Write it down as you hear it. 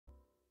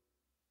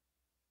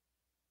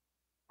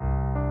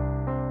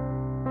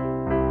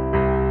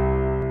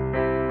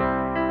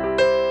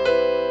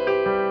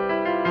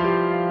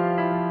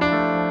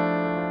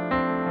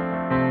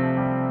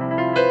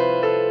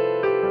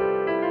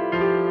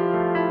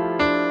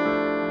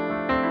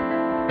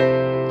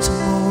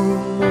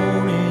Tomorrow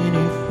morning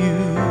if you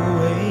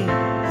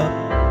wake up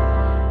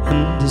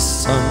and the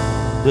sun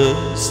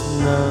does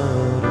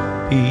not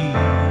appear,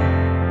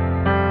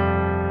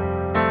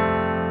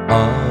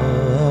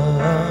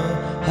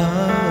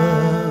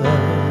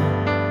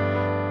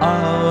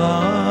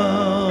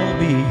 I'll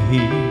be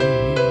here.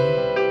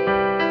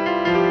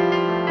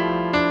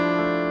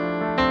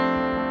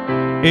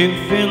 If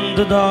in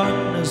the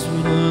darkness we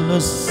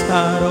lose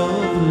sight of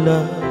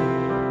love,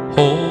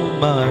 hold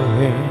my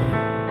hand,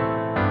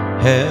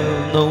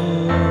 have no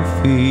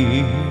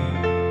fear,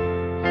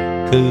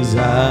 'cause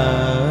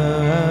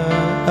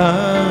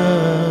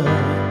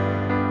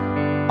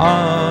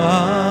I'll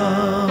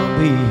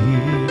be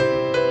here.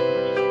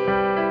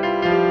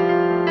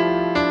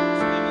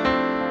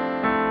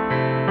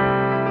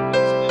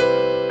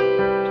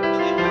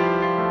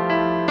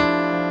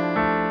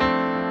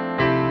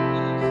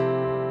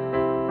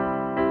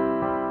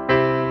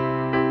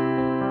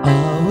 I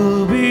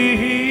will be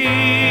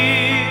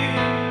here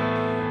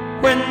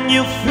when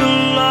you feel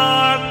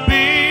like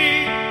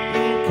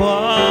being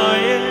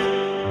quiet,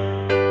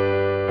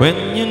 when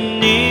you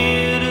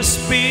need to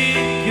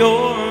speak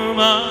your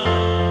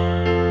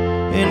mind,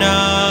 and I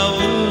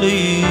will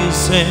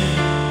listen,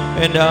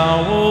 and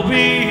I will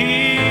be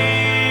here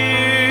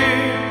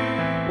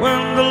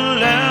when the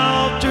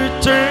laughter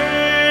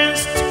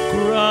turns to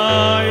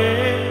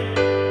crying,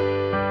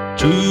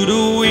 through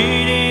the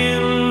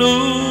winning,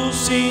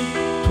 losing,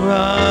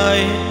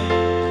 trying,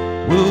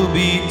 we'll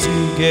be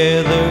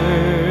together,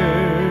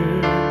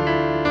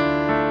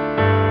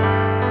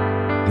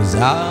 'cause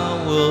I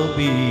will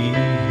be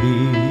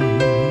here.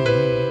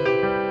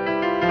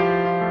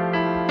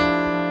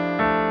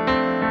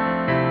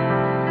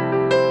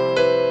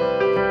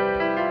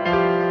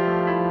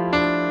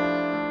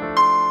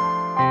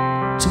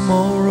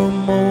 Tomorrow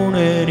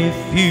morning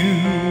if you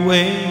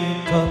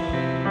wake up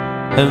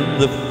and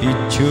the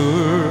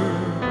future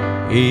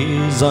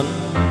is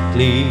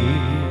unclear,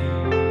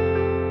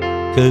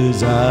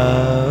 'cause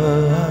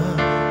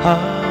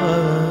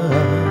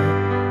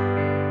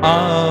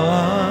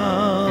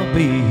I'll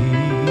be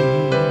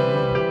here.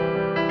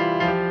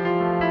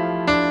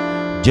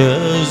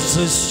 Just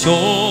as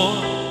sure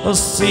as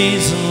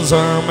seasons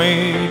are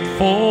made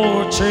for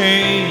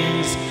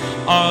change,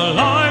 our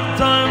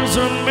lifetimes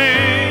are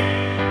made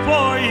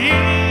for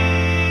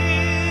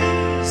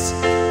years,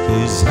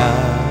 'cause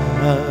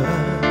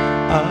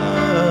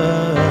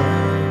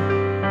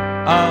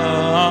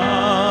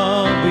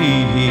I'll be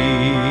here.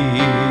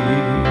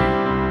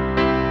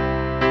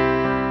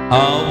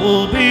 I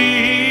will be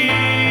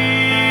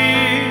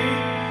here.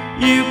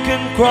 You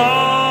can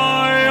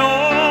cry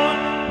on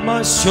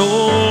my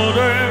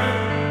shoulder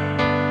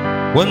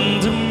when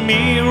the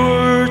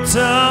mirror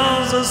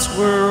tells us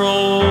we're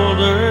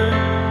older.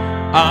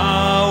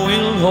 I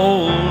will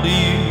hold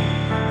you,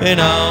 and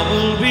I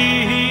will be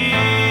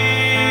here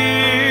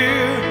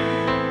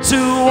to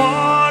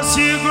watch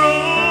you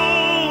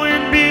grow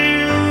in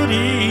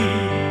beauty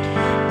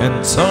and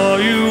tell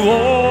you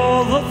all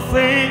the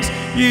things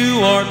you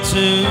are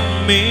to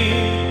me.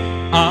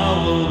 I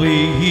will be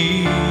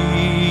here.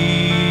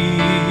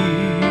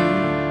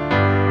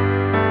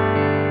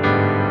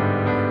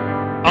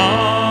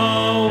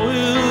 I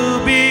will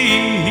be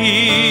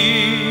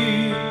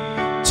here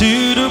to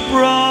the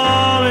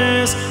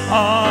promise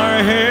I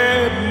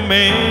have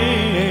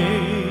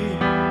made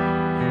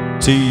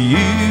to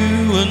you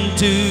and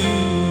to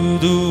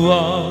the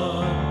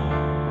one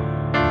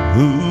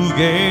who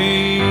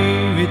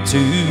gave it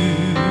to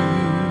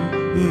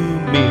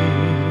me.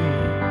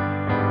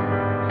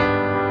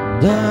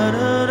 Da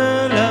da da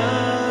la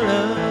la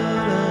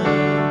la.